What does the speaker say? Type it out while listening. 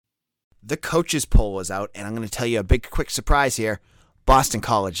The coaches poll was out, and I'm going to tell you a big, quick surprise here. Boston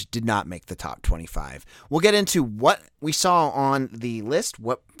College did not make the top 25. We'll get into what we saw on the list,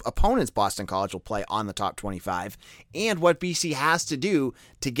 what opponents Boston College will play on the top 25, and what BC has to do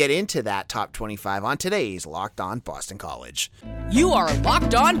to get into that top 25 on today's Locked On Boston College. You are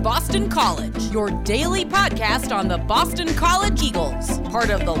Locked On Boston College, your daily podcast on the Boston College Eagles, part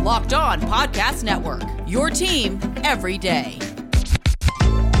of the Locked On Podcast Network, your team every day.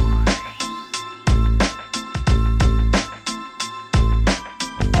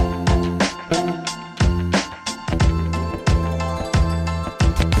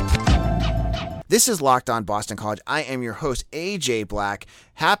 This is Locked On Boston College. I am your host, AJ Black.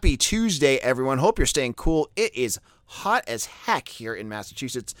 Happy Tuesday, everyone. Hope you're staying cool. It is hot as heck here in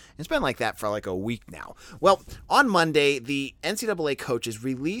Massachusetts. It's been like that for like a week now. Well, on Monday, the NCAA coaches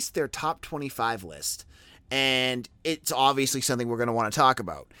released their top 25 list, and it's obviously something we're going to want to talk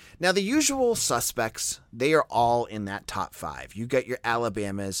about. Now, the usual suspects, they are all in that top 5. You got your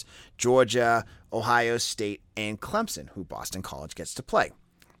Alabamas, Georgia, Ohio State, and Clemson, who Boston College gets to play.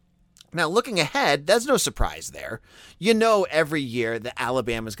 Now, looking ahead, there's no surprise there. You know every year that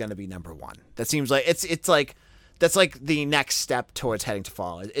Alabama is going to be number one. That seems like it's like that's like the next step towards heading to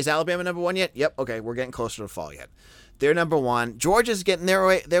fall. Is Alabama number one yet? Yep. Okay, we're getting closer to fall yet. They're number one. Georgia's getting their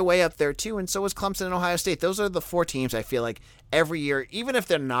way up there too, and so is Clemson and Ohio State. Those are the 4 teams I feel like every year, even if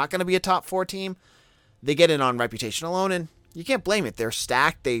they're not going to be a top 4 team, they get in on reputation alone, and you can't blame it. They're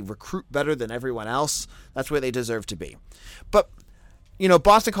stacked. They recruit better than everyone else. That's where they deserve to be. But you know,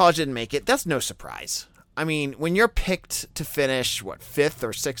 Boston College didn't make it. That's no surprise. I mean, when you're picked to finish, 5th or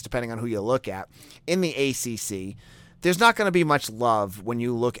 6th, depending on who you look at, in the ACC, there's not going to be much love when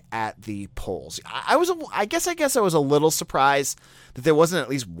you look at the polls. I guess I was a little surprised that there wasn't at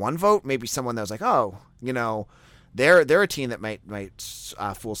least one vote. Maybe someone that was like, oh, you know, they're a team that might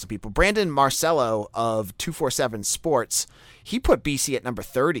fool some people. Brandon Marcello of 247 Sports, he put BC at number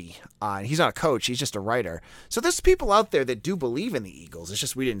 30. He's not a coach. He's just a writer. So there's people out there that do believe in the Eagles. It's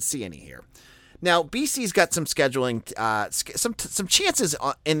just we didn't see any here. Now, BC's got some scheduling, some chances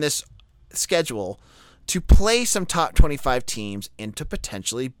in this schedule to play some top 25 teams and to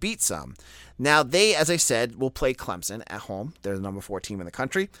potentially beat some. Now, they, as I said, will play Clemson at home. They're the number 4 team in the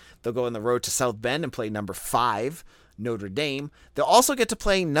country. They'll go on the road to South Bend and play number 5, Notre Dame. They'll also get to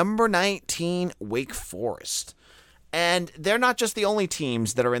play number 19, Wake Forest. And they're not just the only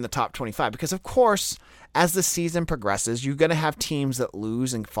teams that are in the top 25 because, of course, as the season progresses, you're going to have teams that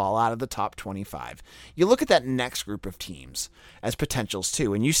lose and fall out of the top 25. You look at that next group of teams as potentials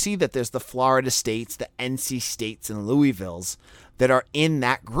too, and you see that there's the Florida States, the NC States, and Louisvilles that are in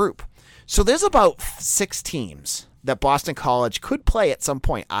that group. So there's about 6 teams that Boston College could play at some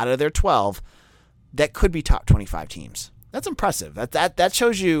point out of their 12 that could be top 25 teams. That's impressive. That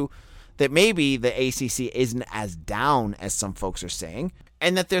shows you that maybe the ACC isn't as down as some folks are saying,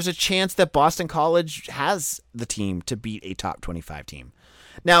 and that there's a chance that Boston College has the team to beat a top 25 team.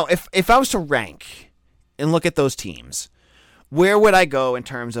 Now, if I was to rank and look at those teams, where would I go in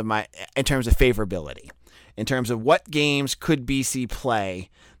terms of favorability? In terms of what games could BC play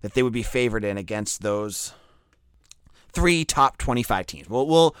that they would be favored in against those 3 top 25 teams?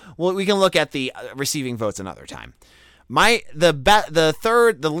 We can look at the receiving votes another time.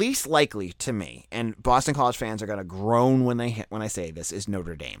 The least likely to me, and Boston College fans are going to groan when I say this, is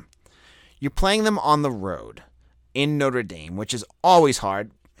Notre Dame. You're playing them on the road in Notre Dame, which is always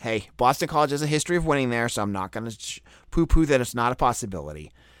hard. Hey, Boston College has a history of winning there, so I'm not going to poo-poo that it's not a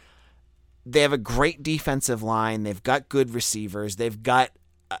possibility. They have a great defensive line. They've got good receivers. They've got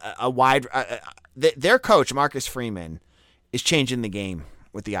their coach, Marcus Freeman, is changing the game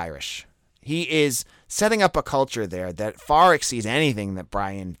with the Irish. He is setting up a culture there that far exceeds anything that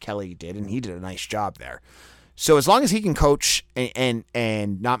Brian Kelly did, and he did a nice job there. So as long as he can coach and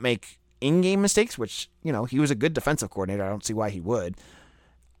not make in-game mistakes, which, you know, he was a good defensive coordinator, I don't see why he would,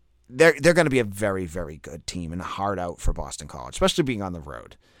 they're going to be a very, very good team and a hard out for Boston College, especially being on the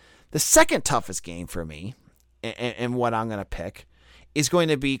road. The second toughest game for me, and what I'm going to pick, is going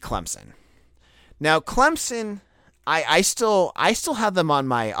to be Clemson. Now, Clemson, I still have them on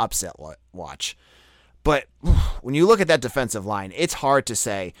my upset watch. But when you look at that defensive line, it's hard to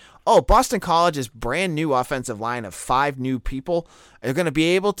say, oh, Boston College's brand new offensive line of 5 new people are going to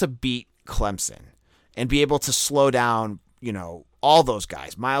be able to beat Clemson and be able to slow down, you know, all those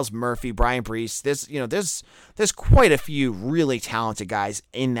guys. Miles Murphy, Brian Brees. There's quite a few really talented guys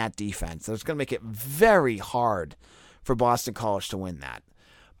in that defense. So it's going to make it very hard for Boston College to win that.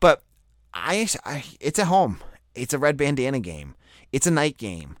 But it's at home. It's a red bandana game. It's a night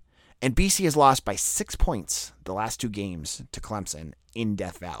game. And BC has lost by 6 points the last 2 games to Clemson in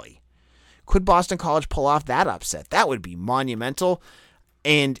Death Valley. Could Boston College pull off that upset? That would be monumental.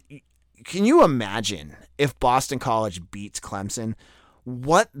 And can you imagine if Boston College beats Clemson?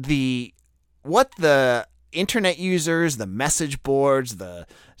 What the internet users, the message boards, the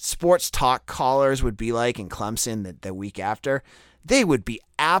sports talk callers would be like in Clemson the week after? They would be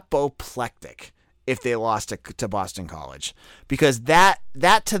apoplectic if they lost to Boston College, because that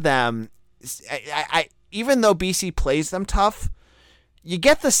to them, even though BC plays them tough, you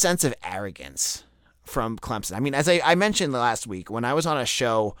get the sense of arrogance from Clemson. I mean, as I mentioned last week when I was on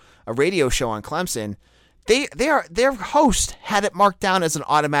a radio show on Clemson, their host had it marked down as an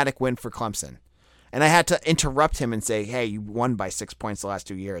automatic win for Clemson. And I had to interrupt him and say, hey, you won by 6 points the last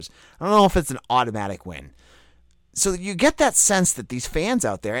 2 years. I don't know if it's an automatic win. So you get that sense that these fans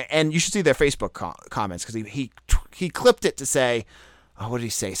out there, and you should see their Facebook comments, because he clipped it to say, oh, what did he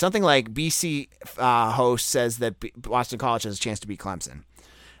say? Something like BC host says that Boston College has a chance to beat Clemson.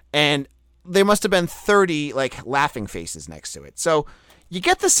 And there must have been 30 laughing faces next to it. So you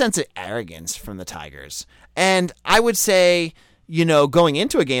get the sense of arrogance from the Tigers. And I would say, going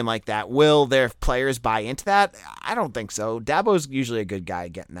into a game like that, will their players buy into that? I don't think so. Dabo's usually a good guy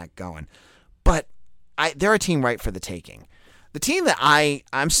getting that going. But they're a team right for the taking. The team that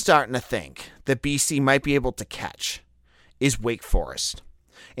I'm starting to think that BC might be able to catch is Wake Forest.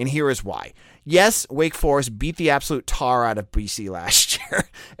 And here is why. Yes, Wake Forest beat the absolute tar out of BC last year.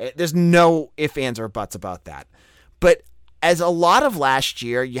 There's no ifs, ands, or buts about that. But as a lot of last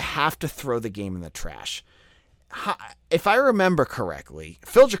year, you have to throw the game in the trash. If I remember correctly,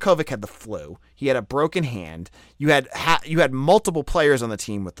 Phil Jakovic had the flu. He had a broken hand. You had multiple players on the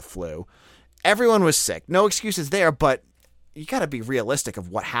team with the flu. Everyone was sick. No excuses there, but you got to be realistic of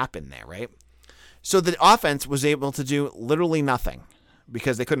what happened there, right? So the offense was able to do literally nothing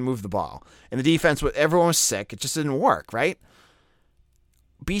because they couldn't move the ball. And the defense, everyone was sick. It just didn't work, right?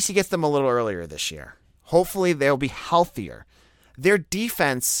 BC gets them a little earlier this year. Hopefully they'll be healthier. Their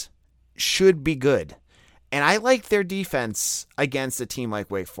defense should be good. And I like their defense against a team like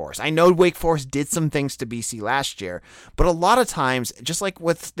Wake Forest. I know Wake Forest did some things to BC last year, but a lot of times, just like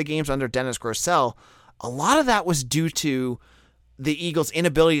with the games under Dennis Grosel, a lot of that was due to the Eagles'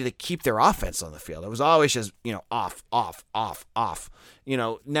 inability to keep their offense on the field. It was always just, off,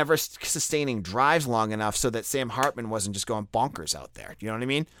 never sustaining drives long enough so that Sam Hartman wasn't just going bonkers out there. You know what I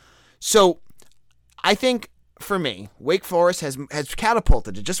mean? So I think, for me, Wake Forest has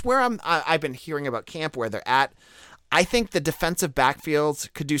catapulted to just where I've been hearing about camp, where they're at. I think the defensive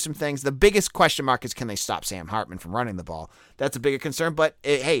backfields could do some things. The biggest question mark is, can they stop Sam Hartman from running the ball? That's a bigger concern. But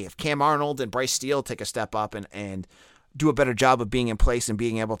hey, if Cam Arnold and Bryce Steele take a step up and do a better job of being in place and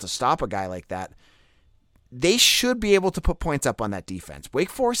being able to stop a guy like that, they should be able to put points up on that defense.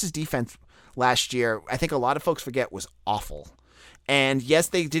 Wake Forest's defense last year, I think a lot of folks forget, was awful. And yes,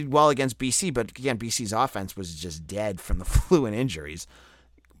 they did well against BC, but again, BC's offense was just dead from the flu and injuries.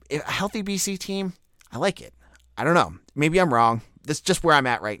 A healthy BC team, I like it. I don't know. Maybe I'm wrong. That's just where I'm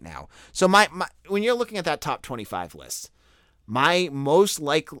at right now. So my when you're looking at that top 25 list, my most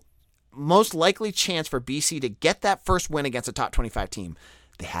likely chance for BC to get that first win against a top 25 team,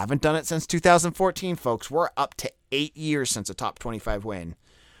 they haven't done it since 2014, folks. We're up to 8 years since a top 25 win,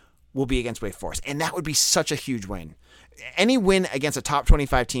 will be against Wake Forest. And that would be such a huge win. Any win against a top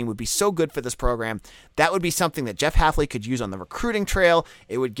 25 team would be so good for this program. That would be something that Jeff Hafley could use on the recruiting trail.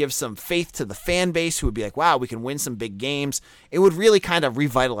 It would give some faith to the fan base who would be like, wow, we can win some big games. It would really kind of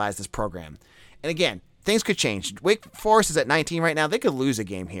revitalize this program. And again, things could change. Wake Forest is at 19 right now. They could lose a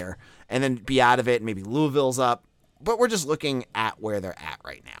game here and then be out of it. Maybe Louisville's up. But we're just looking at where they're at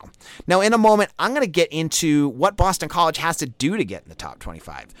right now. Now, in a moment, I'm going to get into what Boston College has to do to get in the top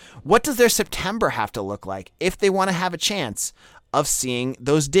 25. What does their September have to look like if they want to have a chance of seeing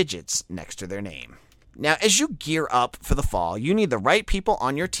those digits next to their name? Now, as you gear up for the fall, you need the right people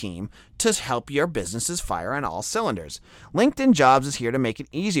on your team to help your businesses fire on all cylinders. LinkedIn Jobs is here to make it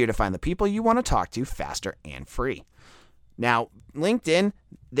easier to find the people you want to talk to faster and free. Now, LinkedIn,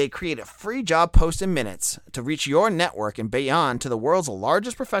 they create a free job post in minutes to reach your network and beyond to the world's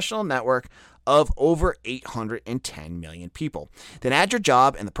largest professional network of over 810 million people. Then add your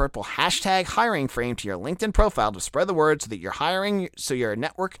job and the purple hashtag hiring frame to your LinkedIn profile to spread the word so that you're hiring, so your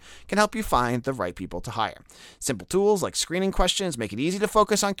network can help you find the right people to hire. Simple tools like screening questions make it easy to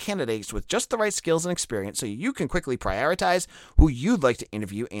focus on candidates with just the right skills and experience so you can quickly prioritize who you'd like to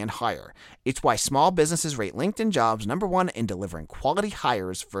interview and hire. It's why small businesses rate LinkedIn Jobs #1 in delivering quality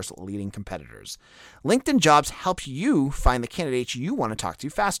hires versus leading competitors. LinkedIn Jobs helps you find the candidates you want to talk to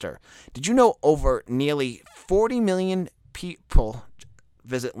faster. Did you know over nearly 40 million people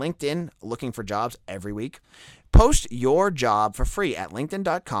visit LinkedIn looking for jobs every week? Post your job for free at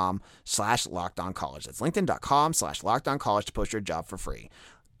linkedin.com/lockedoncollege. That's linkedin.com/lockedoncollege to post your job for free.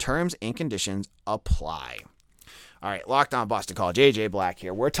 Terms and conditions apply. All right, Locked On Boston College, AJ Black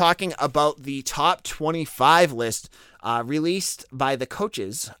here. We're talking about the top 25 list released by the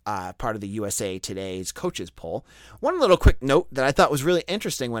coaches, part of the USA Today's coaches poll. One little quick note that I thought was really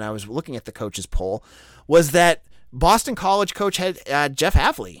interesting when I was looking at the coaches poll was that Boston College coach head Jeff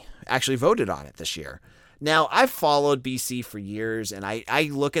Hafley actually voted on it this year. Now, I've followed BC for years, and I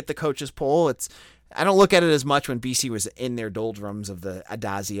look at the coaches poll. I don't look at it as much when BC was in their doldrums of the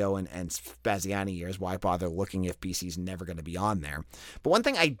Adazio and Spaziani years. Why bother looking if BC's never going to be on there? But one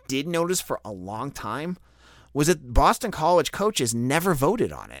thing I did notice for a long time was that Boston College coaches never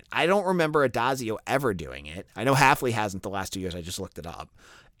voted on it. I don't remember Adazio ever doing it. I know Hafley hasn't the last 2 years. I just looked it up.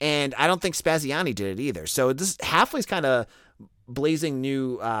 And I don't think Spaziani did it either. So Hafley's kind of blazing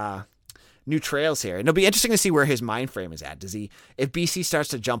new trails here. And it'll be interesting to see where his mind frame is at. If BC starts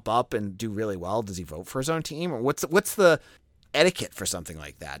to jump up and do really well, does he vote for his own team? Or what's the etiquette for something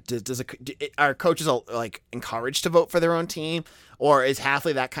like that? Are coaches like encouraged to vote for their own team? Or is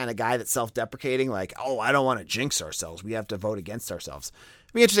Hafley that kind of guy that's self-deprecating? Like, oh, I don't want to jinx ourselves. We have to vote against ourselves.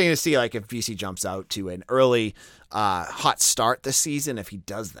 It'll be interesting to see like if BC jumps out to an early hot start this season, if he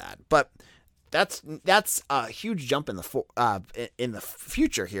does that. But that's a huge jump in the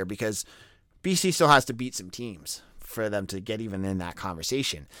future here, because BC still has to beat some teams for them to get even in that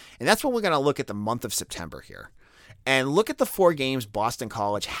conversation. And that's when we're going to look at the month of September here and look at the 4 games Boston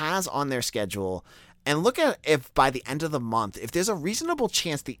College has on their schedule and look at if by the end of the month, if there's a reasonable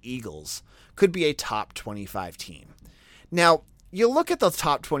chance the Eagles could be a top 25 team. Now, you look at the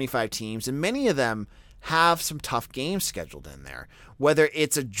top 25 teams and many of them have some tough games scheduled in there, whether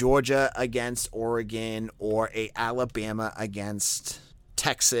it's a Georgia against Oregon or a Alabama against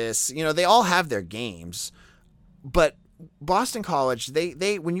Texas. They all have their games, but Boston College,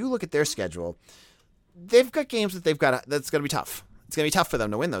 they when you look at their schedule, they've got games that's going to be tough. It's going to be tough for them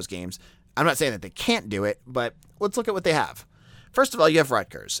to win those games. I'm not saying that they can't do it, but let's look at what they have. First of all, you have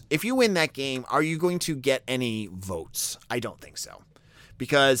Rutgers. If you win that game, are you going to get any votes? I don't think so,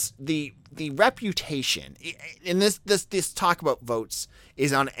 because the reputation in this talk about votes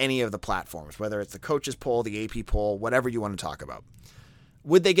is on any of the platforms, whether it's the coaches poll, the AP poll, whatever you want to talk about.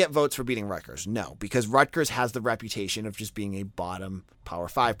 Would they get votes for beating Rutgers? No, because Rutgers has the reputation of just being a bottom Power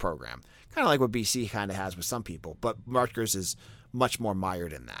 5 program, kind of like what BC kind of has with some people, but Rutgers is much more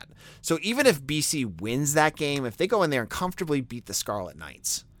mired in that. So even if BC wins that game, if they go in there and comfortably beat the Scarlet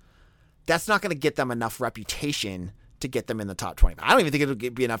Knights, that's not going to get them enough reputation to get them in the top 20. I don't even think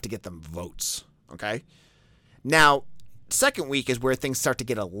it'll be enough to get them votes, okay? Now, second week is where things start to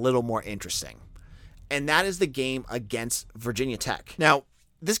get a little more interesting, and that is the game against Virginia Tech. Now,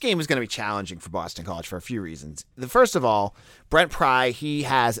 this game is going to be challenging for Boston College for a few reasons. First of all, Brent Pry, he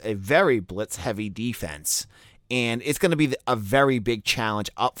has a very blitz-heavy defense, and it's going to be a very big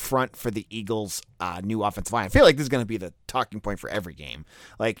challenge up front for the Eagles' new offensive line. I feel like this is going to be the talking point for every game.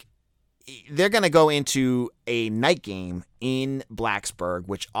 Like, they're going to go into a night game in Blacksburg,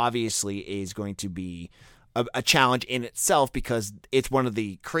 which obviously is going to be a challenge in itself because it's one of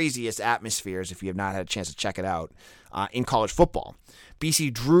the craziest atmospheres, if you have not had a chance to check it out, in college football.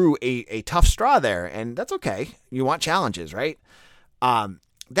 BC drew a tough straw there, and that's okay. You want challenges, right?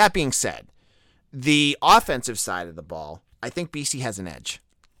 That being said, the offensive side of the ball, I think BC has an edge.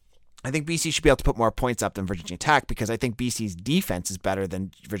 I think BC should be able to put more points up than Virginia Tech because I think BC's defense is better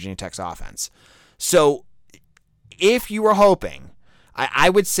than Virginia Tech's offense. So if you were hoping, I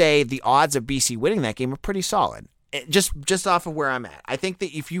would say the odds of BC winning that game are pretty solid. Just off of where I'm at. I think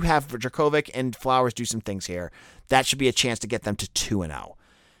that if you have Dracovic and Flowers do some things here, that should be a chance to get them to 2-0.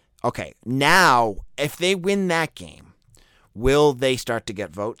 Okay, now, if they win that game, will they start to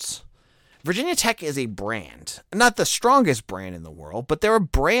get votes? Virginia Tech is a brand. Not the strongest brand in the world, but they're a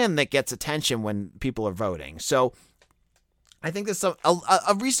brand that gets attention when people are voting. So I think there's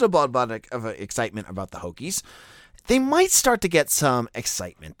a reasonable amount of excitement about the Hokies. They might start to get some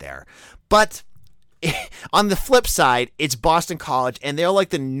excitement there. But on the flip side, it's Boston College, and they're like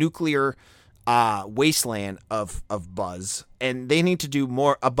the nuclear wasteland of buzz. And they need to do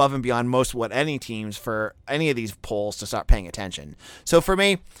more above and beyond most what any teams for any of these polls to start paying attention. So for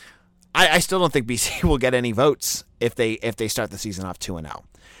me, I still don't think BC will get any votes if they start the season off 2-0.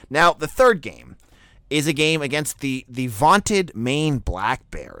 Now, the third game is a game against the vaunted Maine Black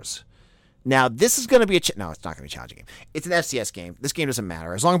Bears. Now, this is going to be no, it's not going to be a challenging game. It's an FCS game. This game doesn't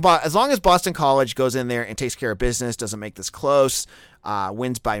matter. As long as Boston College goes in there and takes care of business, doesn't make this close,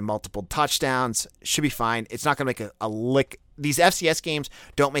 wins by multiple touchdowns, should be fine. It's not going to make a lick. These FCS games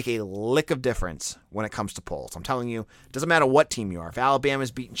don't make a lick of difference when it comes to polls. I'm telling you, it doesn't matter what team you are. If Alabama's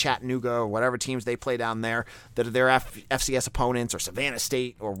beating Chattanooga or whatever teams they play down there that are their FCS opponents, or Savannah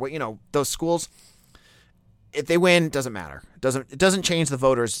State or those schools, if they win, doesn't matter. It doesn't change the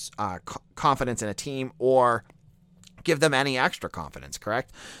voters' confidence in a team or give them any extra confidence,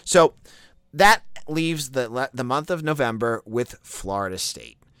 correct? So that leaves the month of November with Florida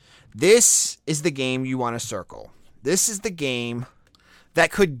State. This is the game you want to circle. This is the game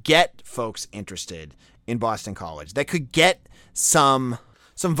that could get folks interested in Boston College, that could get some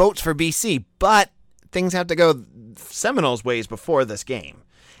votes for BC, but things have to go Seminoles ways before this game.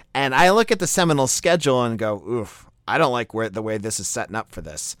 And I look at the Seminoles schedule and go, oof, I don't like the way this is setting up for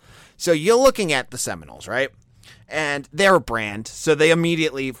this. So you're looking at the Seminoles, right? And they're a brand, so they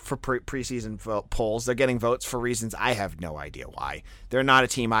immediately, for preseason polls, they're getting votes for reasons I have no idea why. They're not a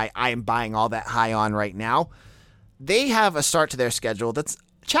team I am buying all that high on right now. They have a start to their schedule that's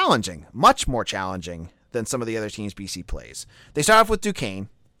challenging, much more challenging than some of the other teams BC plays. They start off with Duquesne,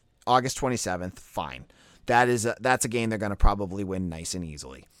 August 27th, fine. That's a game they're going to probably win nice and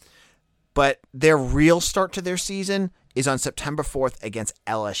easily. But their real start to their season is on September 4th against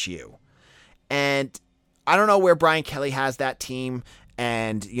LSU. And I don't know where Brian Kelly has that team.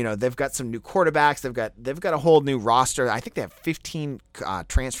 And, they've got some new quarterbacks. They've got a whole new roster. I think they have 15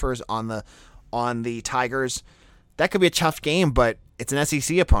 transfers on the Tigers. That could be a tough game, but it's an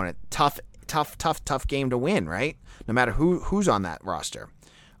SEC opponent. Tough game to win, right? No matter who's on that roster.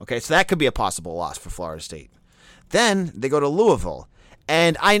 Okay, so that could be a possible loss for Florida State. Then they go to Louisville.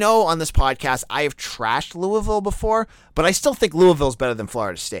 And I know on this podcast I have trashed Louisville before, but I still think Louisville's better than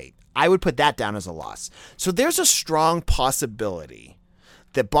Florida State. I would put that down as a loss. So there's a strong possibility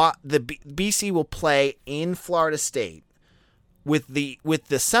that the BC will play in Florida State with the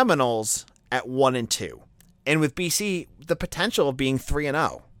Seminoles at 1-2, and with BC the potential of being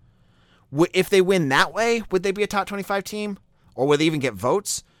 3-0. If they win that way, would they be a top 25 team, or would they even get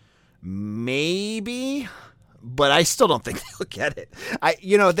votes? Maybe. But I still don't think they'll get it.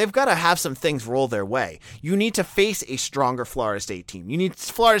 They've got to have some things roll their way. You need to face a stronger Florida State team. You need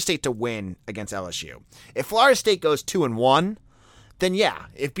Florida State to win against LSU. If Florida State goes 2-1, then yeah,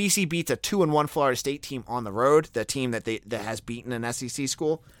 if BC beats a 2-1 Florida State team on the road, the team that has beaten an SEC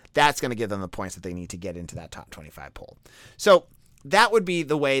school, that's going to give them the points that they need to get into that top 25 poll. So that would be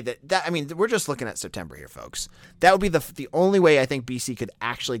the way we're just looking at September here, folks. That would be the only way I think BC could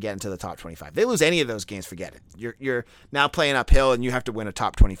actually get into the top 25. If they lose any of those games, forget it. You're now playing uphill, and you have to win a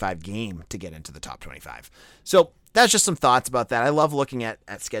top 25 game to get into the top 25. So that's just some thoughts about that. I love looking at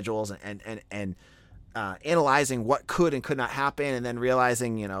schedules and analyzing what could and could not happen, and then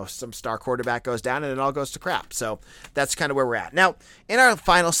realizing, some star quarterback goes down and it all goes to crap. So that's kind of where we're at. Now, in our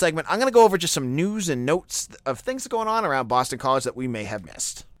final segment, I'm going to go over just some news and notes of things going on around Boston College that we may have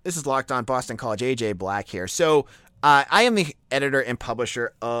missed. This is Locked On Boston College, AJ Black here. So I am the editor and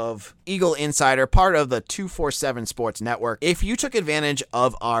publisher of Eagle Insider, part of the 247 Sports Network. If you took advantage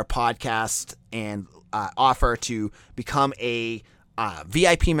of our podcast and offer to become a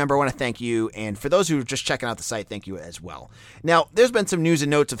VIP member, I want to thank you. And for those who are just checking out the site, thank you as well. Now, there's been some news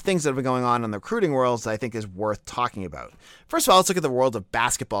and notes of things that have been going on in the recruiting world that I think is worth talking about. First of all, let's look at the world of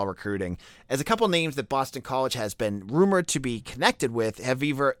basketball recruiting, as a couple names that Boston College has been rumored to be connected with have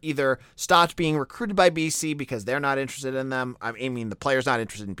either stopped being recruited by BC because they're not interested in them. I mean, the player's not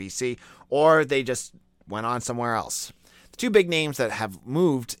interested in BC, or they just went on somewhere else. The two big names that have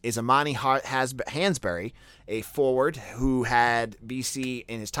moved is Amani Hansberry, a forward who had BC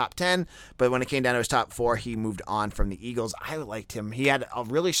in his top 10, but when it came down to his top 4, he moved on from the Eagles. I liked him. He had a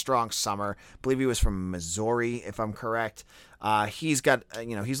really strong summer. I believe he was from Missouri, if I'm correct. He's got,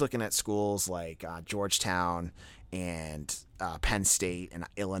 he's looking at schools like Georgetown and Penn State and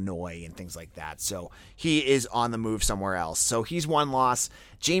Illinois and things like that. So he is on the move somewhere else. So he's one loss.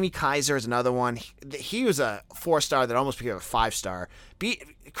 Jamie Kaiser is another one. He was a 4-star that almost became a 5-star.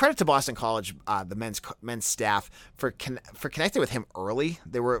 Credit to Boston College, the men's staff for connecting with him early.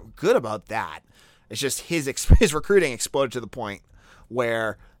 They were good about that. It's just his recruiting exploded to the point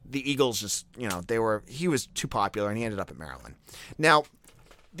where the Eagles just, he was too popular and he ended up at Maryland. Now,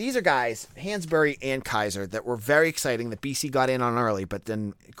 these are guys, Hansberry and Kaiser, that were very exciting that BC got in on early, but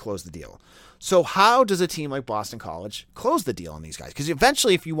then closed the deal. So how does a team like Boston College close the deal on these guys? Because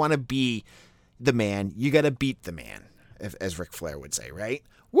eventually, if you want to be the man, you got to beat the man, as Ric Flair would say, right?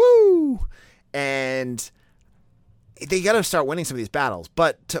 Woo! And they got to start winning some of these battles.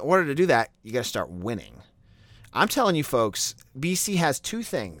 But in order to do that, you got to start winning. I'm telling you, folks, BC has two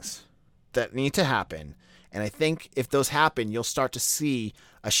things that need to happen. And I think if those happen, you'll start to see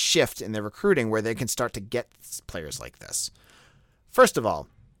a shift in their recruiting where they can start to get players like this. First of all,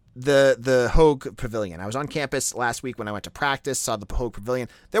 the Hogue Pavilion. I was on campus last week when I went to practice, saw the Hogue Pavilion.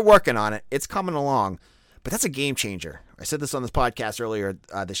 They're working on it. It's coming along. But that's a game changer. I said this on this podcast earlier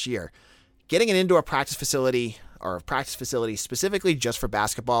this year. Getting an indoor practice facility or a practice facility specifically just for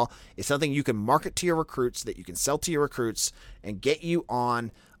basketball is something you can market to your recruits, that you can sell to your recruits and get you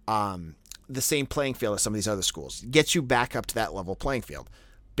on the same playing field as some of these other schools. Get you back up to that level playing field.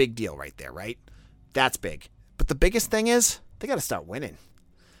 Big deal right there, right? That's big. But the biggest thing is they got to start winning.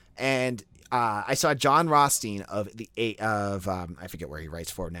 And I saw John Rothstein of I forget where he writes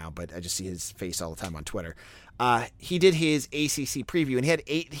for now, but I just see his face all the time on Twitter. He did his ACC preview, and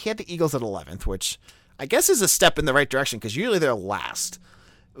he had the Eagles at 11th, which I guess is a step in the right direction because usually they're last.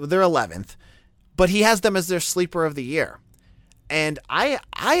 They're 11th, but he has them as their sleeper of the year. And I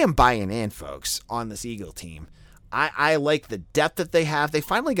am buying in, folks, on this Eagle team. I like the depth that they have. They're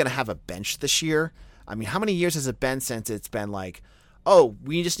finally going to have a bench this year. I mean, how many years has it been since it's been like, oh,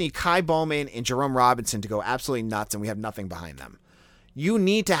 we just need Kai Bowman and Jerome Robinson to go absolutely nuts and we have nothing behind them. You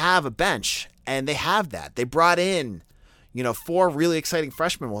need to have a bench, and they have that. They brought in, 4 really exciting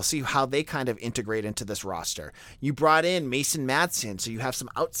freshmen. We'll see how they kind of integrate into this roster. You brought in Mason Madsen, so you have some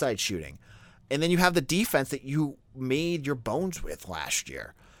outside shooting. And then you have the defense that you made your bones with last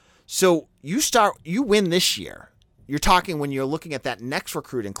year. So you win this year. You're talking when you're looking at that next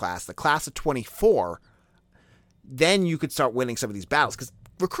recruiting class, the class of 24, then you could start winning some of these battles because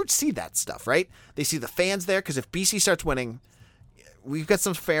recruits see that stuff, right? They see the fans there because if BC starts winning, we've got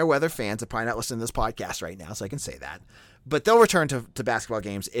some fair weather fans that probably not listening to this podcast right now, so I can say that. But they'll return to basketball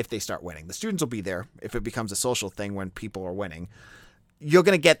games if they start winning. The students will be there if it becomes a social thing when people are winning. You're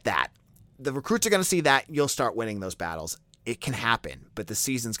going to get that. The recruits are going to see that. You'll start winning those battles. It can happen, but the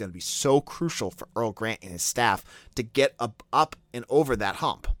season's going to be so crucial for Earl Grant and his staff to get up and over that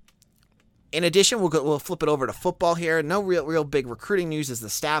hump. In addition, we'll flip it over to football here. No real big recruiting news as the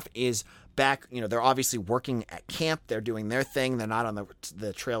staff is back. They're obviously working at camp. They're doing their thing. They're not on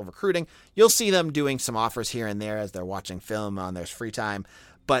the trail of recruiting. You'll see them doing some offers here and there as they're watching film on their free time,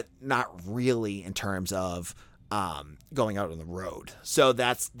 but not really in terms of going out on the road. So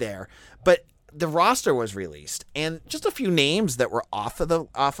that's there. But the roster was released, and just a few names that were off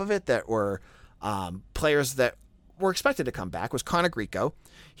of it that were players that were expected to come back was Connor Greco.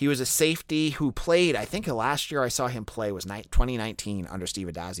 He was a safety who played, I think the last year I saw him play was 2019 under Steve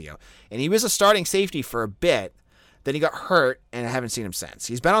Adazio. And he was a starting safety for a bit. Then he got hurt, and I haven't seen him since.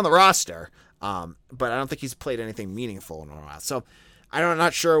 He's been on the roster, but I don't think he's played anything meaningful in a while. So I'm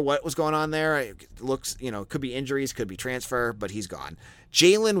not sure what was going on there. It looks, could be injuries, could be transfer, but he's gone.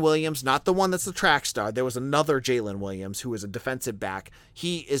 Jalen Williams, not the one that's the track star. There was another Jalen Williams who was a defensive back.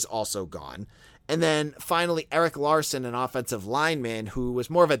 He is also gone. And then finally, Eric Larson, an offensive lineman who was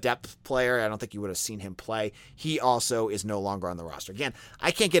more of a depth player. I don't think you would have seen him play. He also is no longer on the roster. Again,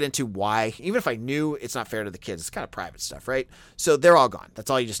 I can't get into why. Even if I knew, it's not fair to the kids. It's kind of private stuff, right? So they're all gone. That's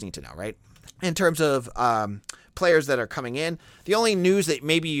all you just need to know, right? In terms of players that are coming in, the only news that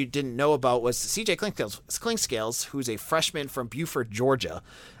maybe you didn't know about was CJ Clinkscales, who's a freshman from Buford, Georgia.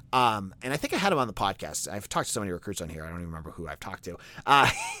 And I think I had him on the podcast. I've talked to so many recruits on here. I don't even remember who I've talked to.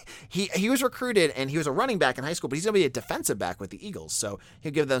 He was recruited, and he was a running back in high school, but he's going to be a defensive back with the Eagles. So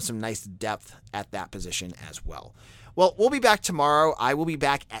he'll give them some nice depth at that position as well. Well, we'll be back tomorrow. I will be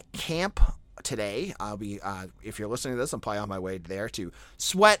back at camp today. I'll be, if you're listening to this, I'm probably on my way there to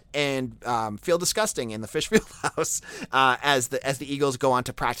sweat and feel disgusting in the Fish Field House as the Eagles go on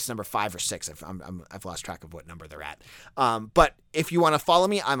to practice number 5 or 6. I've lost track of what number they're at. But if you want to follow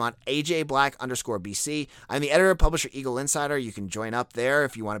me, I'm on AJBlack_BC. I'm the editor and publisher Eagle Insider. You can join up there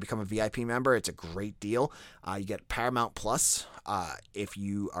if you want to become a VIP member. It's a great deal. You get Paramount Plus if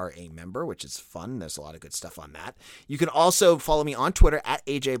you are a member, which is fun. There's a lot of good stuff on that. You can also follow me on Twitter at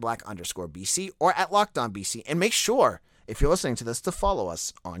AJBlack_BC or at LockedOnBC. And make sure, if you're listening to this, to follow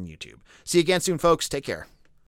us on YouTube. See you again soon, folks. Take care.